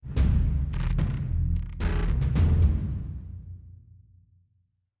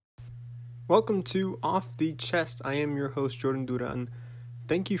Welcome to Off the Chest. I am your host, Jordan Duran.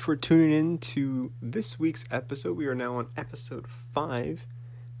 Thank you for tuning in to this week's episode. We are now on episode 5.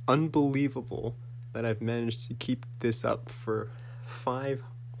 Unbelievable that I've managed to keep this up for 5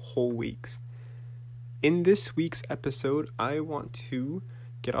 whole weeks. In this week's episode, I want to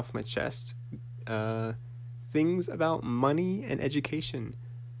get off my chest things about money and education,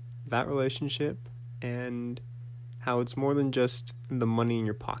 that relationship, and how it's more than just the money in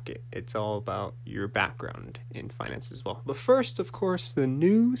your pocket. It's all about your background in finance as well. But first, of course, the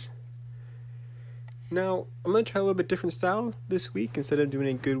news. Now, I'm going to try a little bit different style this week. Instead of doing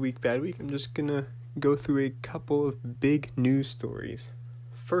a good week, bad week, I'm just going to go through a couple of big news stories.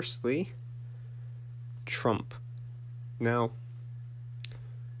 Firstly, Trump. Now,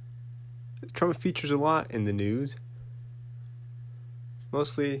 Trump features a lot in the news.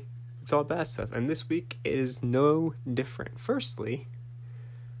 Mostly, it's all bad stuff. And this week is no different. Firstly,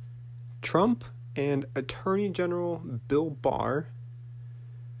 Trump and Attorney General Bill Barr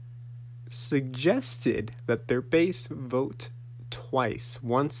suggested that their base vote twice,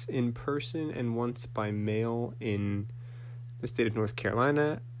 once in person and once by mail in the state of North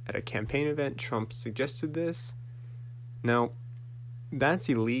Carolina at a campaign event. Trump suggested this. Now, that's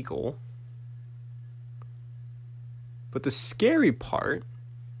illegal. But the scary part,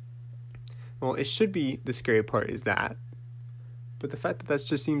 well, it should be, the scary part is that, but the fact that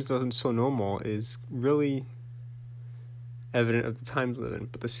just seems so normal is really evident of the times we live in.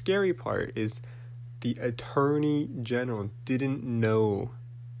 But the scary part is the Attorney General didn't know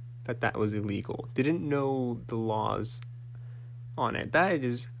that was illegal, didn't know the laws on it. That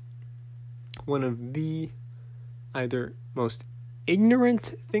is one of the either most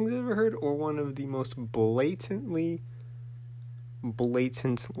ignorant things I've ever heard or one of the most blatant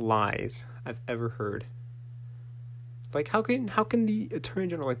lies I've ever heard. Like, how can the Attorney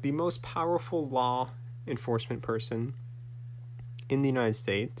General, like the most powerful law enforcement person in the United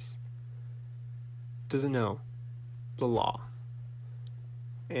States, doesn't know the law?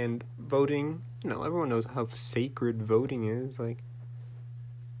 And voting, everyone knows how sacred voting is. Like,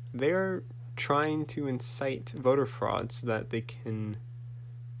 they're trying to incite voter fraud so that they can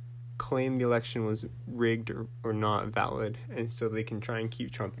claim the election was rigged or not valid, and so they can try and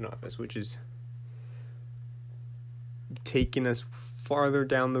keep Trump in office, which is taking us farther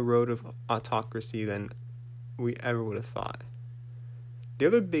down the road of autocracy than we ever would have thought. The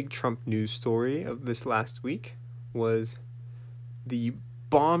other big Trump news story of this last week was the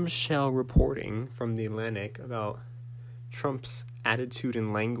bombshell reporting from The Atlantic about Trump's attitude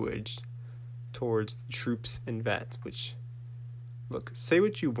and language towards the troops and vets, which, look, say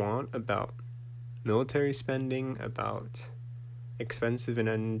what you want about military spending, about expensive and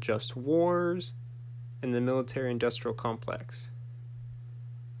unjust wars, and the military-industrial complex.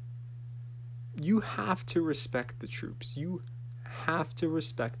 You have to respect the troops. You have to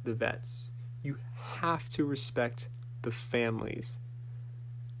respect the vets. You have to respect the families.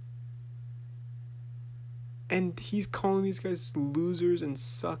 And he's calling these guys losers and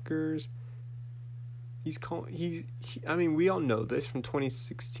suckers. We all know this from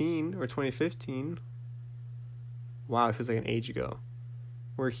 2016 or 2015. Wow, it feels like an age ago.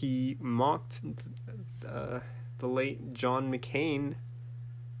 Where he mocked the late John McCain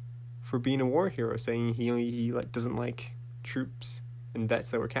for being a war hero, saying he doesn't like troops and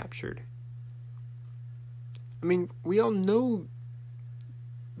vets that were captured. We all know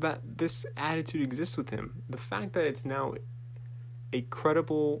that this attitude exists with him. The fact that it's now a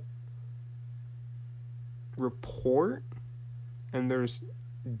credible report and there's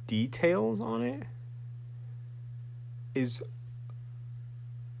details on it is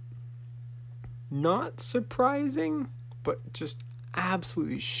not surprising, but just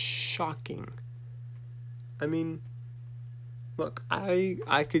absolutely shocking. Look,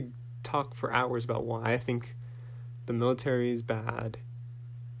 I could talk for hours about why I think the military is bad,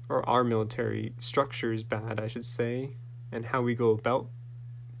 or our military structure is bad, I should say, and how we go about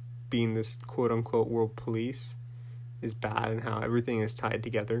being this quote-unquote world police is bad, and how everything is tied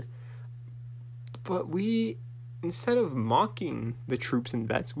together. But instead of mocking the troops and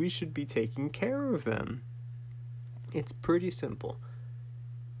vets, we should be taking care of them. It's pretty simple.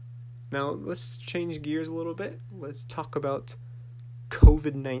 Now, let's change gears a little bit. Let's talk about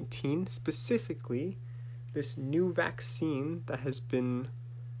COVID-19, specifically this new vaccine that has been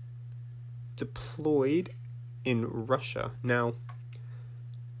deployed in Russia. Now,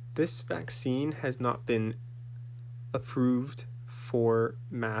 this vaccine has not been approved for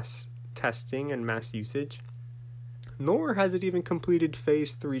mass testing and mass usage, nor has it even completed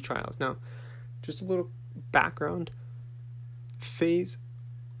phase 3 trials. Now, just a little background.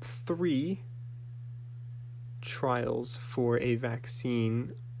 3 trials for a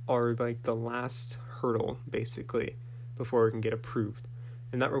vaccine are like the last hurdle, basically, before it can get approved.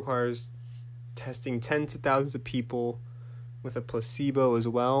 And that requires testing tens of thousands of people with a placebo as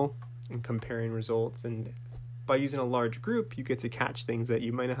well and comparing results. And by using a large group, you get to catch things that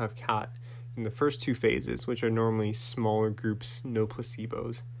you might not have caught in the first 2 phases, which are normally smaller groups, no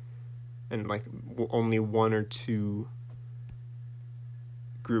placebos, and like only 1 or 2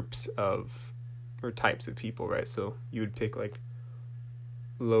 groups of or types of people, right? So you would pick like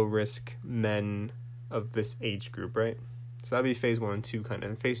low risk men of this age group, right? So that'd be phase 1 and 2 kind of.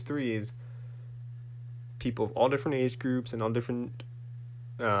 And phase 3 is people of all different age groups and all different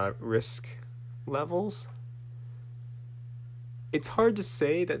risk levels. It's hard to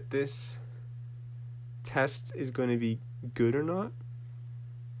say that this test is going to be good or not,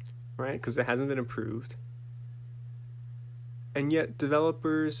 right? Because it hasn't been approved. And yet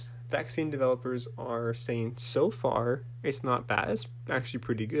vaccine developers are saying so far it's not bad. It's actually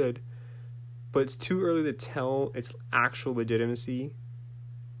pretty good. But it's too early to tell its actual legitimacy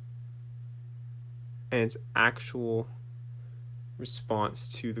and its actual response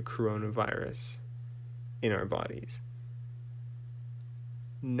to the coronavirus in our bodies.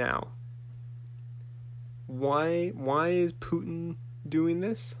 Now, why is Putin doing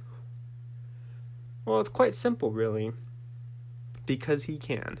this? Well, it's quite simple, really. Because he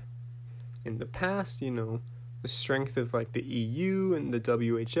can. In the past, the strength of like the EU and the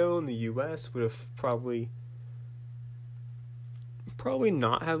WHO and the US would have probably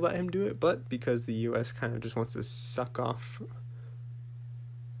not have let him do it, but because the US kind of just wants to suck off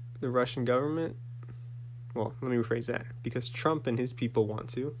the Russian government, well, let me rephrase that, because Trump and his people want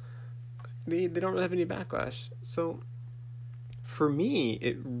to, they don't really have any backlash. So for me,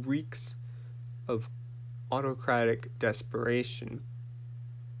 it reeks of autocratic desperation,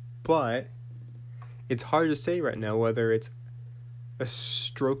 but it's hard to say right now whether it's a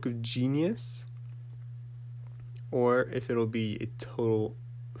stroke of genius or if it'll be a total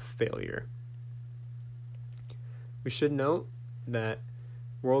failure. We should note that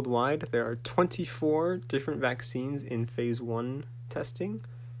worldwide there are 24 different vaccines in phase 1 testing,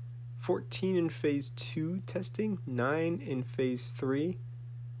 14 in phase 2 testing, 9 in phase 3.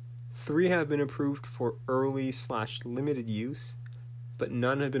 3 have been approved for early/limited use, but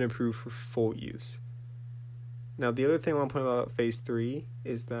none have been approved for full use. Now, the other thing I want to point out about phase 3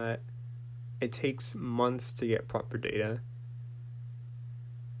 is that it takes months to get proper data.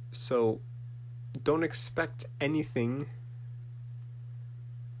 So don't expect anything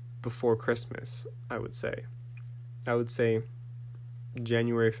before Christmas, I would say. I would say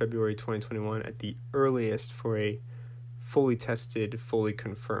January, February 2021 at the earliest for a fully tested, fully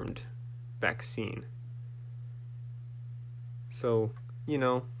confirmed vaccine. So,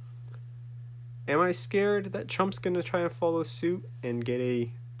 am I scared that Trump's going to try and follow suit and get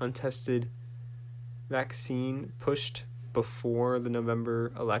a untested vaccine pushed before the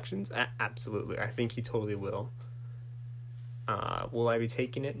November elections? Absolutely. I think he totally will. Will I be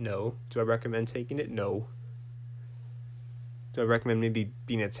taking it? No. Do I recommend taking it? No. Do I recommend maybe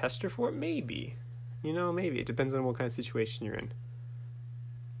being a tester for it? Maybe. Maybe. It depends on what kind of situation you're in.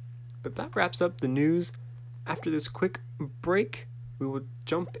 But that wraps up the news. After this quick break, we will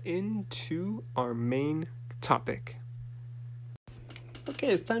jump into our main topic. Okay,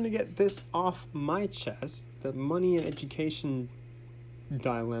 it's time to get this off my chest. The money and education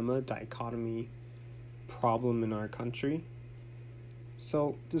dichotomy problem in our country.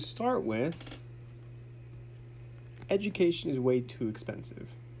 So, to start with, education is way too expensive.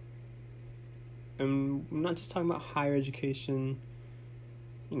 And I'm not just talking about higher education.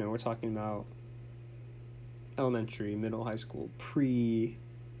 We're talking about elementary, middle, high school,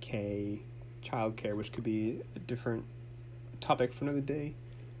 pre-K, childcare, which could be a different topic for another day.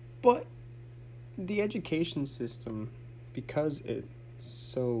 But the education system, because it's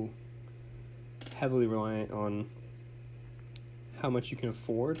so heavily reliant on how much you can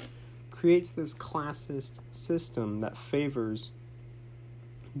afford, creates this classist system that favors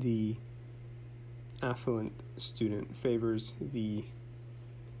the affluent student, favors the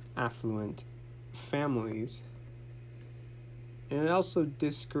affluent families, and it also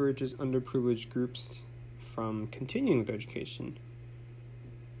discourages underprivileged groups from continuing with education.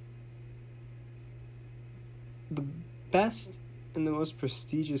 The best and the most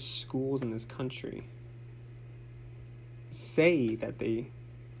prestigious schools in this country say that they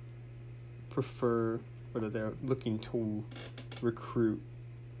prefer, or that they're looking to recruit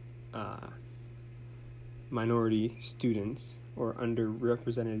minority students or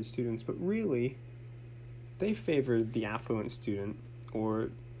underrepresented students, but really they favor the affluent student or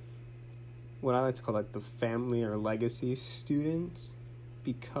what I like to call like the family or legacy students,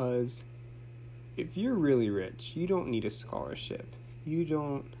 because if you're really rich, you don't need a scholarship. You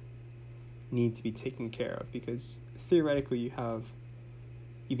don't need to be taken care of, because theoretically you have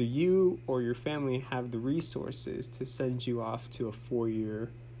either you or your family have the resources to send you off to a 4-year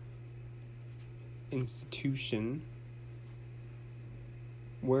institution,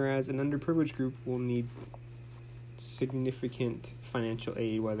 whereas an underprivileged group will need significant financial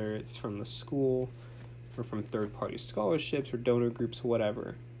aid, whether it's from the school or from third-party scholarships or donor groups,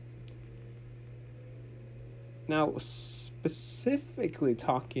 whatever. Now, specifically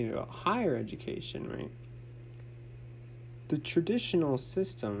talking about higher education, right? The traditional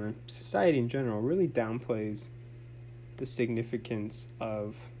system and society in general really downplays the significance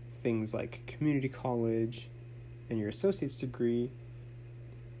of things like community college and your associate's degree.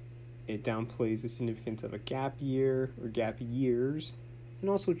 It downplays the significance of a gap year or gap years, and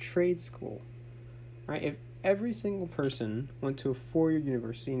also trade school, right? If every single person went to a 4-year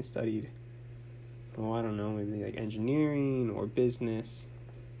university and studied, maybe like engineering or business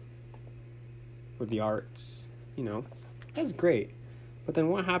or the arts, that's great. But then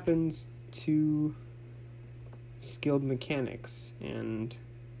what happens to skilled mechanics and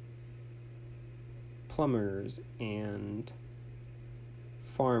plumbers and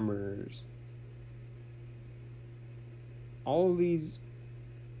farmers? All of these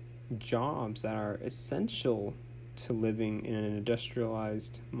jobs that are essential to living in an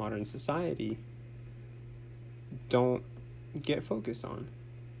industrialized modern society don't get focused on.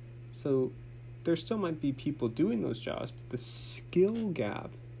 So there still might be people doing those jobs, but the skill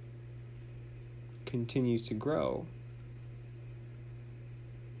gap continues to grow.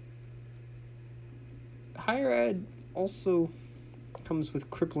 Higher ed also comes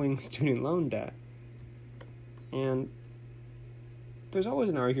with crippling student loan debt. And there's always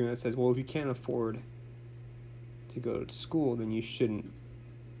an argument that says, well, if you can't afford to go to school, then you shouldn't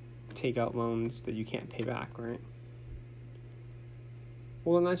take out loans that you can't pay back, right?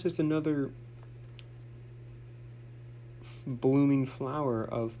 Well, then that's just another blooming flower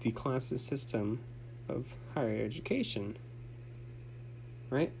of the classist system of higher education,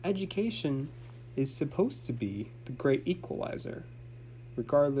 right? Education is supposed to be the great equalizer,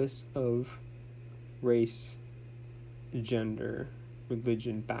 regardless of race, gender,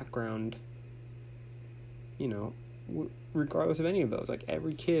 religion, background, regardless of any of those. Like,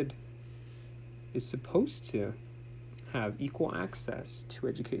 every kid is supposed to have equal access to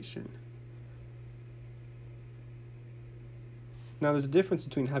education. Now, there's a difference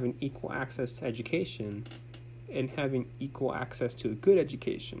between having equal access to education and having equal access to a good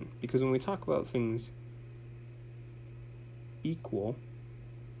education. Because when we talk about things equal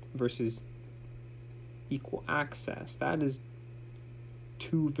versus equal access, that is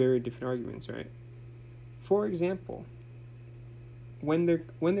two very different arguments, right? For example, when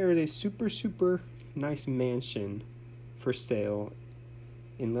there is a super, super nice mansion for sale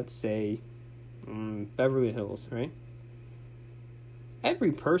in, let's say, Beverly Hills, right?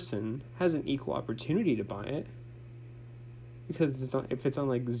 Every person has an equal opportunity to buy it, because if it's on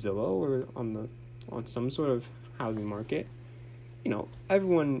like Zillow or on some sort of housing market,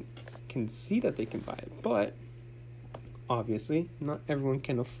 everyone can see that they can buy it. But obviously, not everyone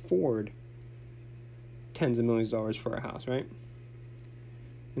can afford tens of millions of dollars for a house, right?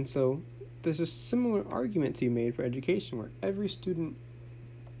 And so there's a similar argument to be made for education, where every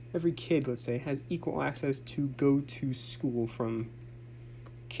kid, let's say, has equal access to go to school from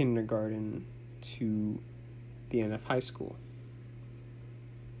kindergarten to the end of high school.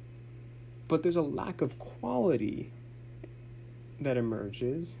 But there's a lack of quality that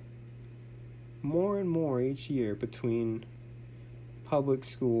emerges more and more each year between public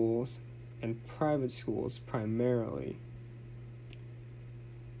schools and private schools primarily.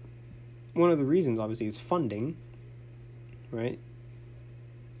 One of the reasons, obviously, is funding, right?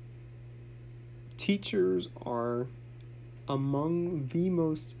 Teachers are among the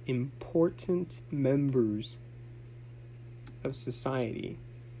most important members of society.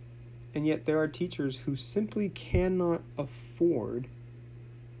 And yet there are teachers who simply cannot afford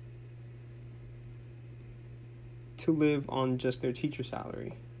to live on just their teacher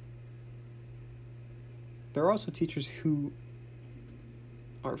salary. There are also teachers who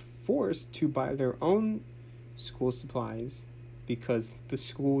are forced to buy their own school supplies because the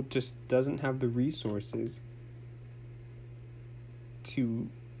school just doesn't have the resources to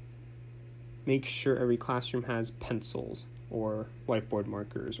make sure every classroom has pencils or whiteboard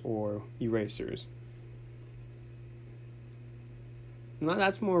markers or erasers. Now,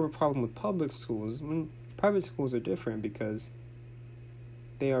 that's more of a problem with public schools. When private schools are different, because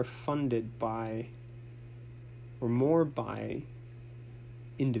they are funded by, or more by,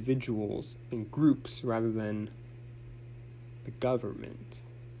 individuals and groups rather than the government.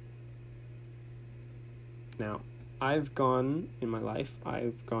 Now, I've gone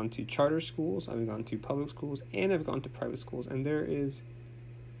to charter schools, I've gone to public schools, and I've gone to private schools, and there is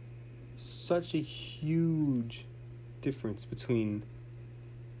such a huge difference between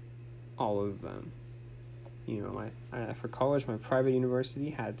all of them. For college, my private university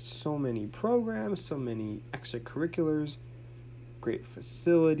had so many programs, so many extracurriculars, great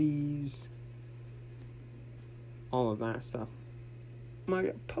facilities, all of that stuff.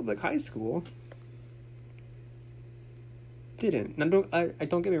 My public high school didn't. Now,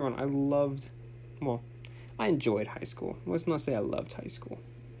 don't get me wrong. I enjoyed high school. Let's not say I loved high school,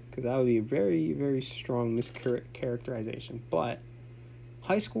 because that would be a very, very strong mischaracterization. But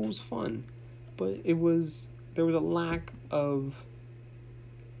high school was fun, but there was a lack of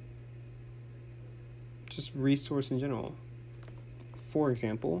just resource in general. For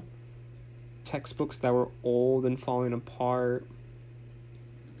example, textbooks that were old and falling apart.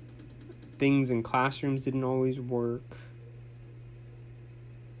 Things in classrooms didn't always work.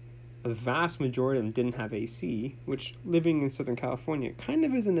 A vast majority of them didn't have AC, which, living in Southern California, kind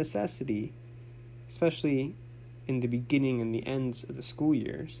of is a necessity, especially in the beginning and the ends of the school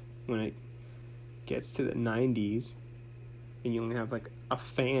years, when it gets to the 90s and you only have like a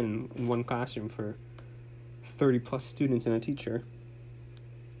fan in one classroom for 30 plus students and a teacher.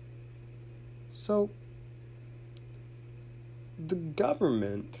 So the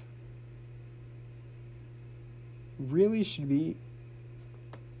government really should be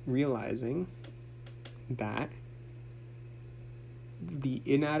realizing that the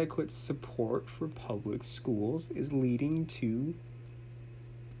inadequate support for public schools is leading to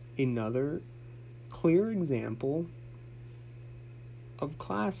another clear example of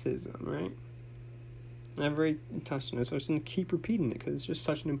classism, right? And I've already touched on this, but I'm just going to keep repeating it because it's just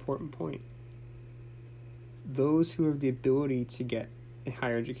such an important point. Those who have the ability to get a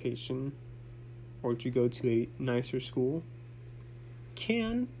higher education or to go to a nicer school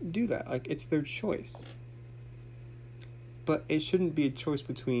can do that. Like, it's their choice. But it shouldn't be a choice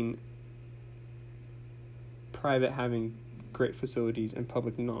between private having great facilities and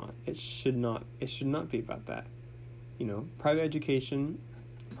public not. It should not be about that. Private education,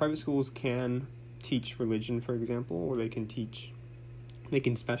 private schools can teach religion, for example, or they can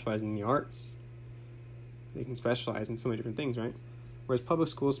specialize in the arts. They can specialize in so many different things, right? Whereas public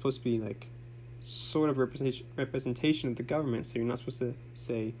school is supposed to be like sort of representation of the government, so you're not supposed to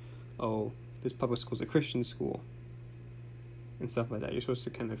say, oh, this public school is a Christian school and stuff like that. You're supposed to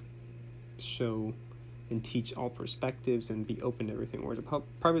kind of show and teach all perspectives and be open to everything, whereas a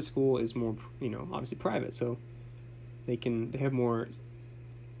private school is more, obviously private, so they have more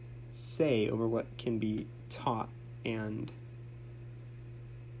say over what can be taught and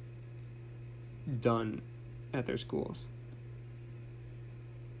done at their schools.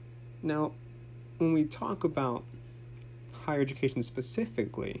 Now, when we talk about higher education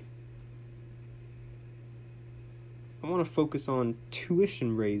specifically, I want to focus on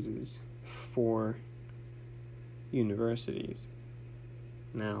tuition raises for universities.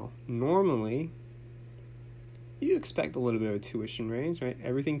 Now, normally, you expect a little bit of a tuition raise, right?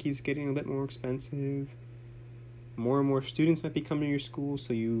 Everything keeps getting a bit more expensive. More and more students might be coming to your school,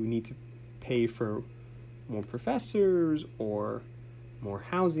 so you need to pay for more professors or more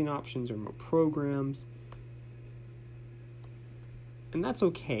housing options or more programs. And that's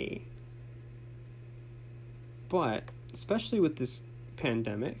okay. But especially with this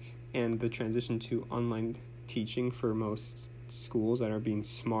pandemic and the transition to online teaching for most schools that are being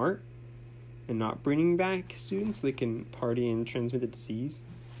smart and not bringing back students so they can party and transmit the disease,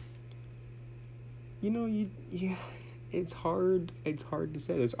 it's hard to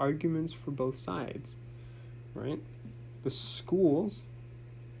say. There's arguments for both sides, right? The schools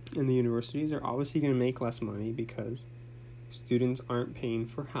and the universities are obviously going to make less money because students aren't paying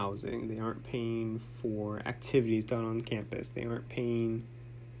for housing. They aren't paying for activities done on campus. They aren't paying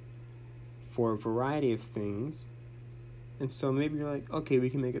for a variety of things. And so maybe you're like, okay, we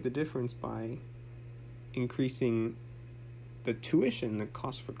can make up the difference by increasing the tuition, the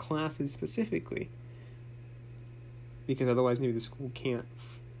cost for classes specifically. Because otherwise maybe the school can't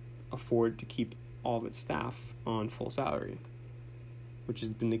afford to keep all of its staff on full salary, which has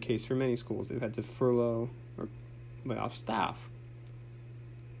been the case for many schools. They've had to furlough or lay off staff.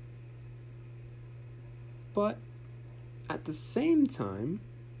 But at the same time,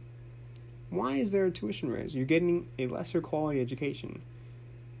 why is there a tuition raise? You're getting a lesser quality education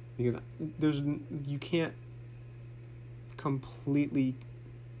because you can't completely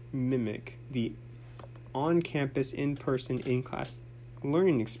mimic the on-campus, in-person, in-class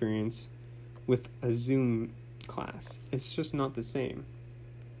learning experience with a Zoom class. It's just not the same.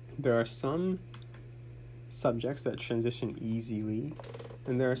 There are some subjects that transition easily,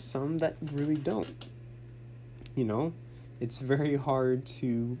 and there are some that really don't. It's very hard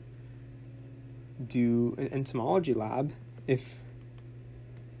to do an entomology lab if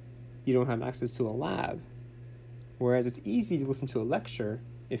you don't have access to a lab. Whereas it's easy to listen to a lecture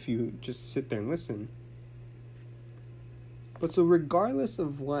if you just sit there and listen. But so regardless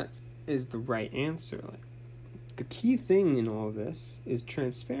of what is the right answer, the key thing in all of this is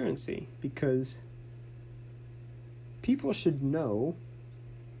transparency, because people should know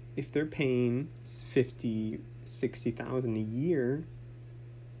if they're paying $50,000, $60,000 a year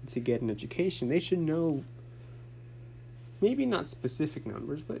to get an education. They should know, maybe not specific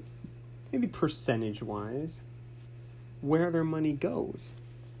numbers, but maybe percentage-wise, where their money goes.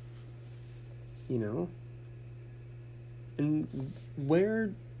 And where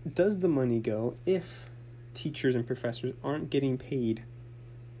does the money go if teachers and professors aren't getting paid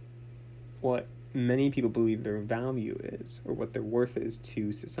what many people believe their value is, or what their worth is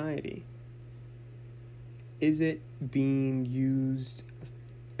to society? Is it being used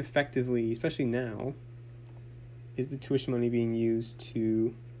effectively, especially now? Is the tuition money being used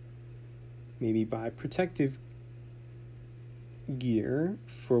to maybe buy protective gear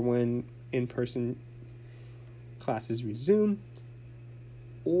for when in-person classes resume?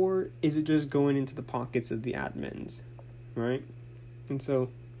 Or is it just going into the pockets of the admins, right? And so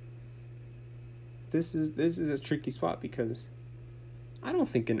this is a tricky spot, because I don't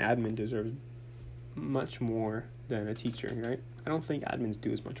think an admin deserves much more than a teacher, right? I don't think admins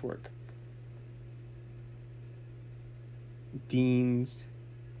do as much work. Deans,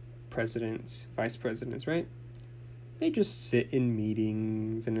 presidents, vice presidents, right? They just sit in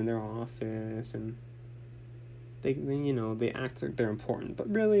meetings and in their office, and they act like they're important. But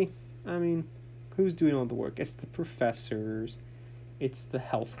really, who's doing all the work? It's the professors, it's the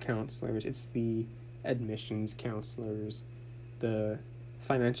health counselors, it's the admissions counselors, the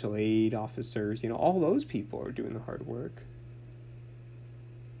financial aid officers. All those people are doing the hard work.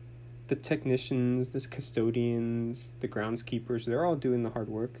 The technicians, the custodians, the groundskeepers, they're all doing the hard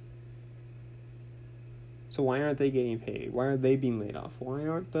work. So why aren't they getting paid? Why are they being laid off? Why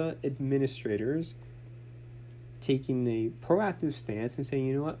aren't the administrators taking a proactive stance and saying,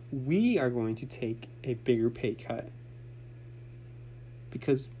 you know what, we are going to take a bigger pay cut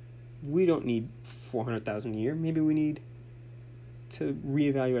because we don't need $400,000 a year. Maybe we need to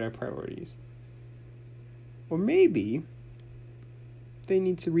reevaluate our priorities. Or maybe they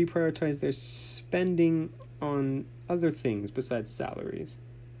need to reprioritize their spending on other things besides salaries.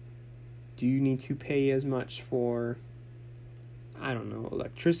 Do you need to pay as much for,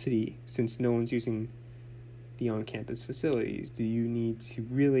 electricity, since no one's using the on-campus facilities? Do you need to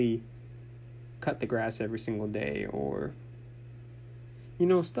really cut the grass every single day, or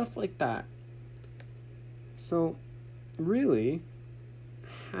stuff like that? So really,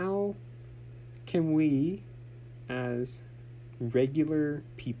 how can we as regular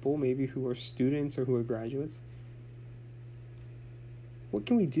people, maybe who are students or who are graduates, what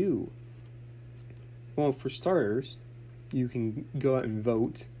can we do? Well, for starters, you can go out and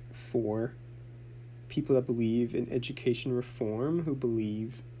vote for people that believe in education reform, who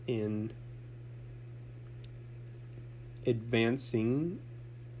believe in advancing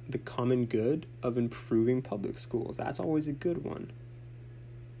the common good of improving public schools. That's always a good one.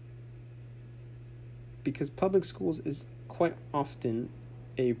 Because public schools is quite often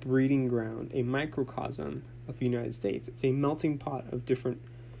a breeding ground, a microcosm of the United States. It's a melting pot of different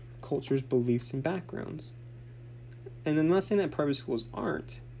cultures, beliefs, and backgrounds. And I'm not saying that private schools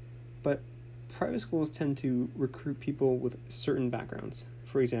aren't, but private schools tend to recruit people with certain backgrounds.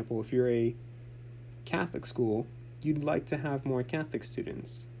 For example, if you're a Catholic school, you'd like to have more Catholic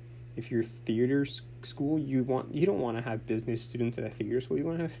students. If you're a theater school, you don't want to have business students at a theater school. You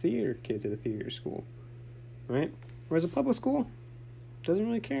want to have theater kids at a theater school, right? Whereas a public school doesn't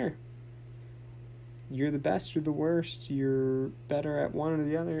really care. You're the best, you're the worst, you're better at one or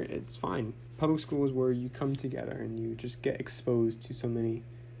the other, it's fine. Public school is where you come together and you just get exposed to so many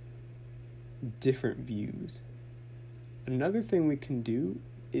different views. Another thing we can do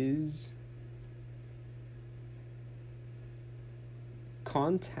is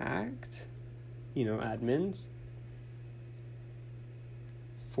contact, admins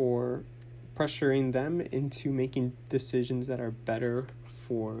for pressuring them into making decisions that are better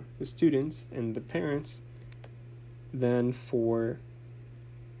for the students and the parents than for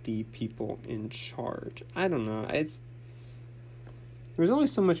the people in charge. I don't know. there's only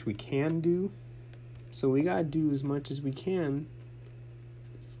so much we can do, so we gotta do as much as we can,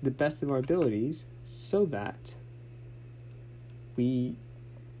 the best of our abilities, so that we,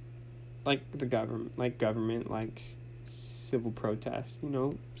 like government, like civil protests,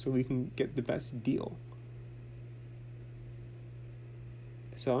 so we can get the best deal.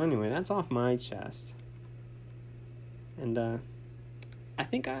 So anyway, that's off my chest, and I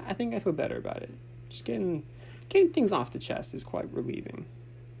think I feel better about it. Just getting things off the chest is quite relieving.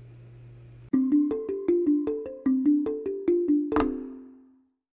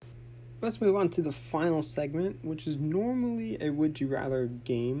 Let's move on to the final segment, which is normally a Would You Rather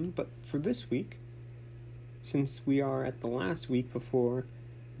game, but for this week, since we are at the last week before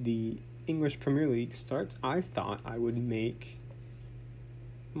the English Premier League starts, I thought I would make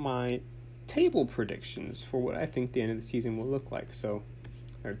my table predictions for what I think the end of the season will look like. So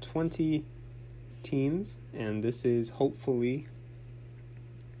there are 20 teams, and this is hopefully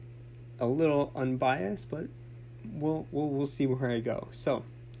a little unbiased, but we'll see where I go. So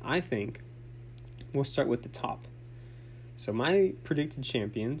I think we'll start with the top. So my predicted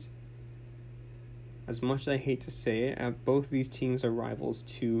champions, as much as I hate to say it, both these teams are rivals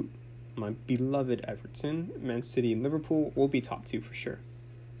to my beloved Everton. Man City and Liverpool will be top two for sure.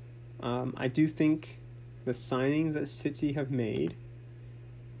 I do think the signings that City have made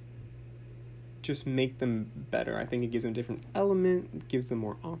just make them better. I think it gives them a different element, it gives them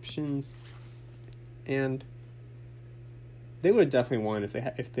more options, and they would have definitely won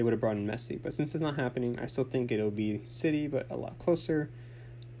if they would have brought in Messi. But since it's not happening, I still think it'll be City, but a lot closer,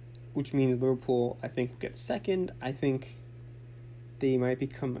 which means Liverpool, I think, will get second. I think they might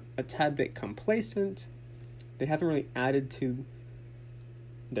become a tad bit complacent. They haven't really added to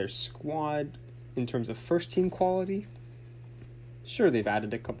their squad in terms of first-team quality. Sure, they've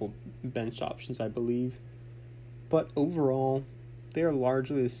added a couple bench options, I believe. But overall, they are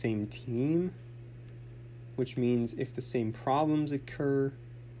largely the same team, which means if the same problems occur,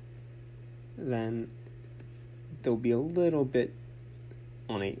 then they'll be a little bit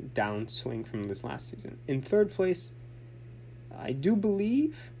on a downswing from this last season. In third place, I do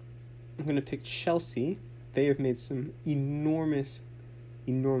believe I'm going to pick Chelsea. They have made some enormous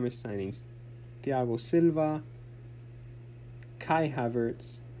signings. Thiago Silva, Kai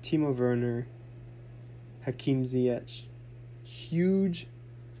Havertz, Timo Werner, Hakim Ziyech. Huge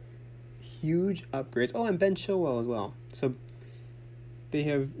upgrades. Oh, and Ben Chilwell as well. So they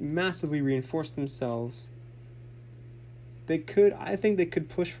have massively reinforced themselves. I think they could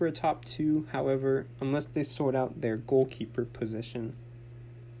push for a top two. However, unless they sort out their goalkeeper position,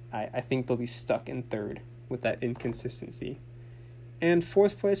 I think they'll be stuck in third with that inconsistency. And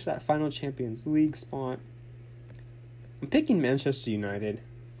fourth place for that final Champions League spot, I'm picking Manchester United.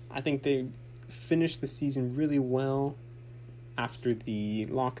 I think they finished the season really well after the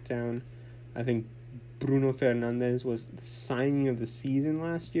lockdown. I think Bruno Fernandes was the signing of the season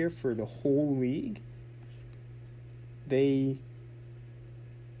last year for the whole league. They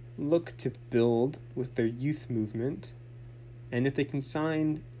look to build with their youth movement, and if they can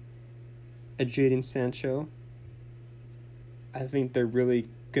sign a Jadon Sancho, I think they're really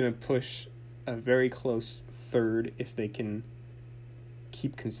going to push a very close third if they can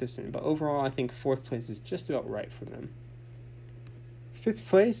keep consistent. But overall, I think fourth place is just about right for them. Fifth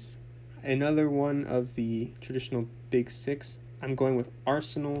place, another one of the traditional big six. I'm going with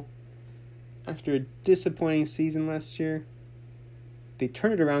Arsenal. After a disappointing season last year, they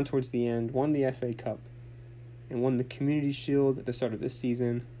turned it around towards the end, won the FA Cup, and won the Community Shield at the start of this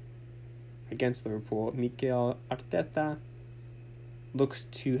season against Liverpool. Mikel Arteta looks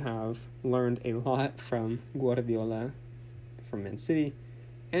to have learned a lot from Guardiola from Man City,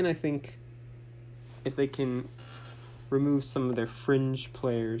 and I think if they can remove some of their fringe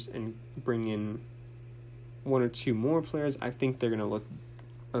players and bring in one or two more players, I think they're going to look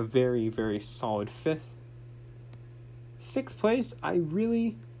a very, very solid fifth. Sixth place, I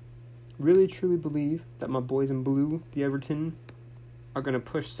really, really, truly believe that my boys in blue, the Everton, are going to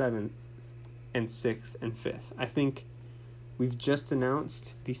push seventh and sixth and fifth. I think we've just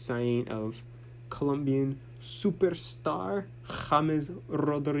announced the signing of Colombian superstar James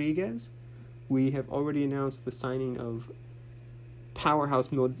Rodriguez. We have already announced the signing of powerhouse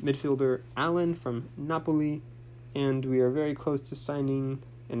midfielder Allen from Napoli, and we are very close to signing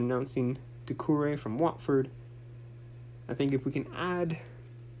and announcing Doucouré from Watford. I think if we can add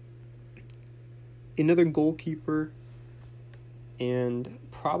another goalkeeper and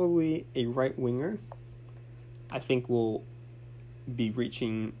probably a right winger, I think we'll be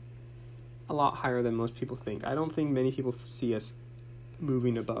reaching a lot higher than most people think. I don't think many people see us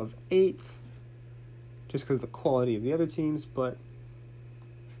moving above 8th just because of the quality of the other teams, but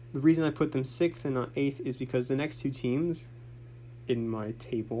The reason I put them 6th and not 8th is because the next 2 teams in my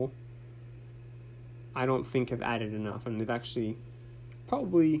table I don't think have added enough, and they've actually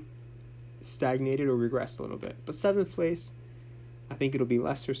probably stagnated or regressed a little bit. But 7th place, I think it'll be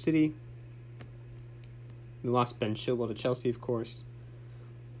Leicester City. They lost Ben Chilwell to Chelsea, of course.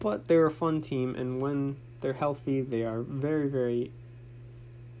 But they're a fun team, and when they're healthy, they are very, very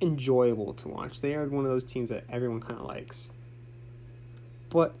enjoyable to watch. They are one of those teams that everyone kind of likes.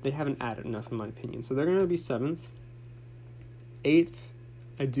 But they haven't added enough, in my opinion. So they're going to be 7th. 8th,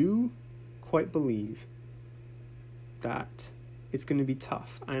 I do quite believe that it's going to be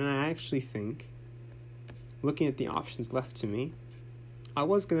tough. And I actually think, looking at the options left to me, I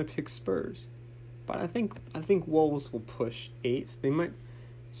was going to pick Spurs. But I think Wolves will push 8th. They might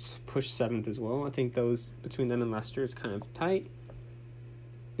push 7th as well. I think those, between them and Leicester, it's kind of tight.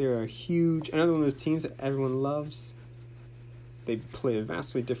 They're another one of those teams that everyone loves. They play a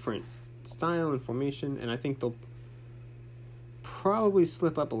vastly different style and formation, and I think they'll probably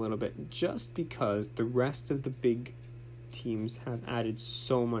slip up a little bit just because the rest of the big teams have added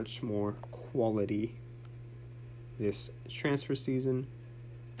so much more quality this transfer season.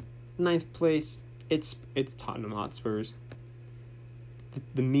 9th place, it's Tottenham Hotspurs.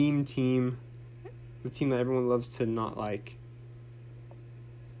 The meme team, the team that everyone loves to not like.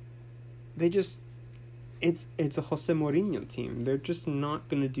 It's a Jose Mourinho team. They're just not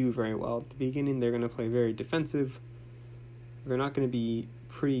going to do very well. At the beginning, they're going to play very defensive. They're not going to be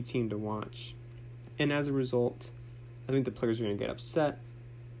a pretty team to watch. And as a result, I think the players are going to get upset.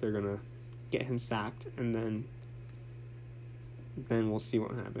 They're going to get him sacked, and then we'll see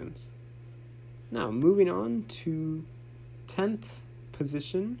what happens. Now, moving on to 10th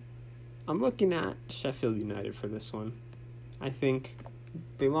position, I'm looking at Sheffield United for this one. I think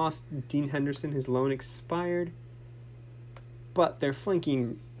they lost Dean Henderson. His loan expired. But their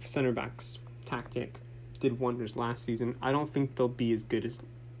flanking center-backs tactic did wonders last season. I don't think they'll be as good as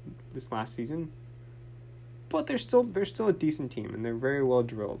this last season. But they're still a decent team, and they're very well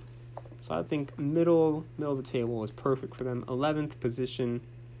drilled. So I think middle of the table is perfect for them. 11th position.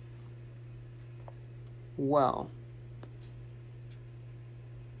 Well,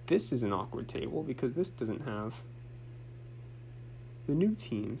 this is an awkward table because this doesn't have the new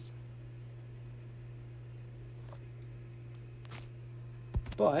teams.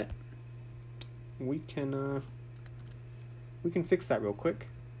 But we can fix that real quick.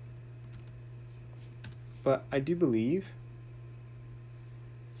 But I do believe,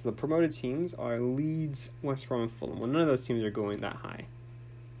 so the promoted teams are Leeds, West Brom, and Fulham. Well, none of those teams are going that high.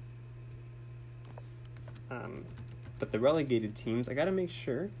 But the relegated teams, I gotta make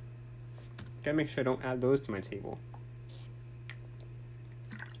sure I don't add those to my table.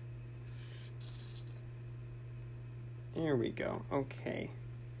 There we go. Okay.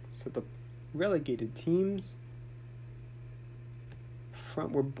 So the relegated teams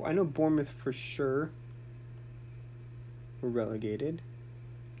I know Bournemouth for sure were relegated.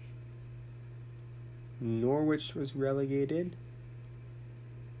 Norwich was relegated.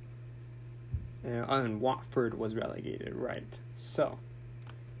 And Watford was relegated, right. So,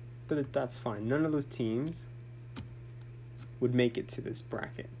 that's fine. None of those teams would make it to this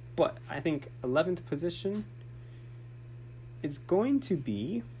bracket. But I think 11th position is going to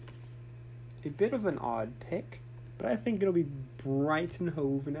be a bit of an odd pick, but I think it'll be Brighton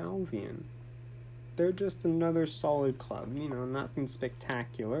Hove and Albion. They're just another solid club, nothing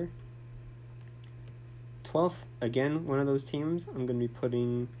spectacular. 12th, again, one of those teams, I'm going to be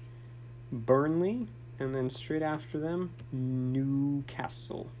putting Burnley, and then straight after them,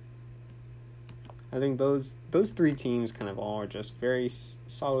 Newcastle. I think those 3 teams kind of all are just very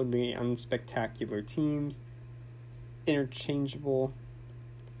solidly unspectacular teams. Interchangeable.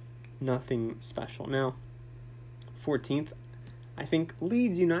 Nothing special. Now, 14th, I think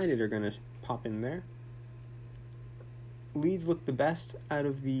Leeds United are going to pop in there. Leeds look the best out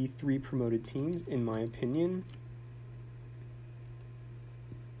of the 3 promoted teams, in my opinion.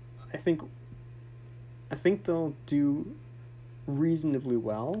 I think they'll do reasonably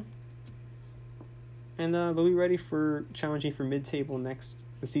well, and they'll be ready for challenging for mid-table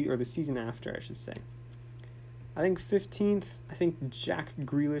the season after, I should say. I think 15th, I think Jack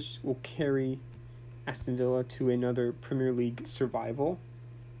Grealish will carry Aston Villa to another Premier League survival.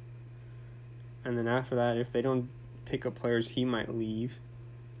 And then after that, if they don't pick up players, he might leave.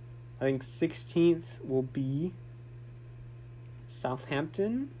 I think 16th will be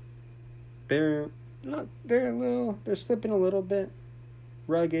Southampton. They're slipping a little bit.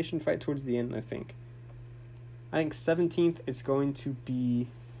 Relegation fight towards the end, I think. I think 17th is going to be,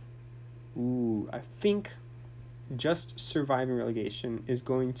 I think just surviving relegation is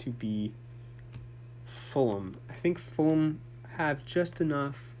going to be Fulham. I think Fulham have just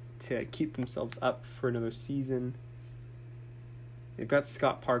enough to keep themselves up for another season. They've got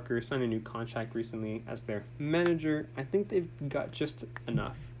Scott Parker, signed a new contract recently as their manager. I think they've got just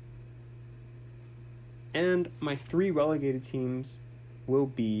enough. And my 3 relegated teams will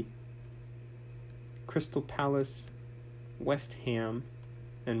be Crystal Palace, West Ham,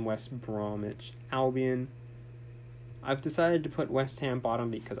 and West Bromwich Albion. I've decided to put West Ham bottom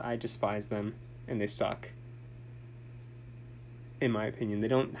because I despise them and they suck. In my opinion, they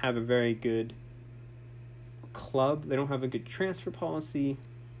don't have a very good club. They don't have a good transfer policy.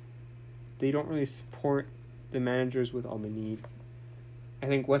 They don't really support the managers with all they need. I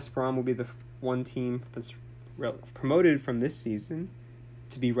think West Brom will be the one team that's promoted from this season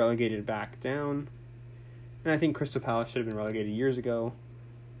to be relegated back down. And I think Crystal Palace should have been relegated years ago.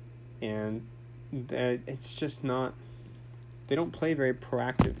 And it's just not... They don't play very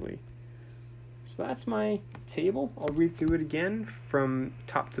proactively. So that's my table. I'll read through it again from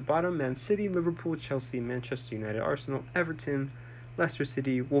top to bottom. Man City, Liverpool, Chelsea, Manchester United, Arsenal, Everton, Leicester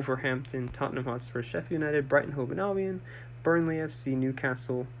City, Wolverhampton, Tottenham Hotspur, Sheffield United, Brighton, Hove and Albion, Burnley FC,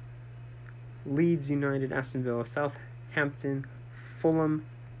 Newcastle, Leeds United, Aston Villa, Southampton, Fulham,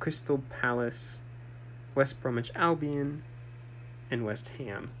 Crystal Palace, West Bromwich Albion, and West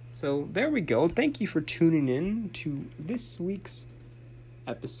Ham. So there we go. Thank you for tuning in to this week's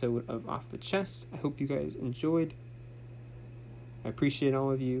episode of Off the Chest. I hope you guys enjoyed. I appreciate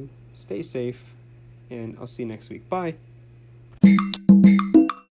all of you. Stay safe, and I'll see you next week. Bye.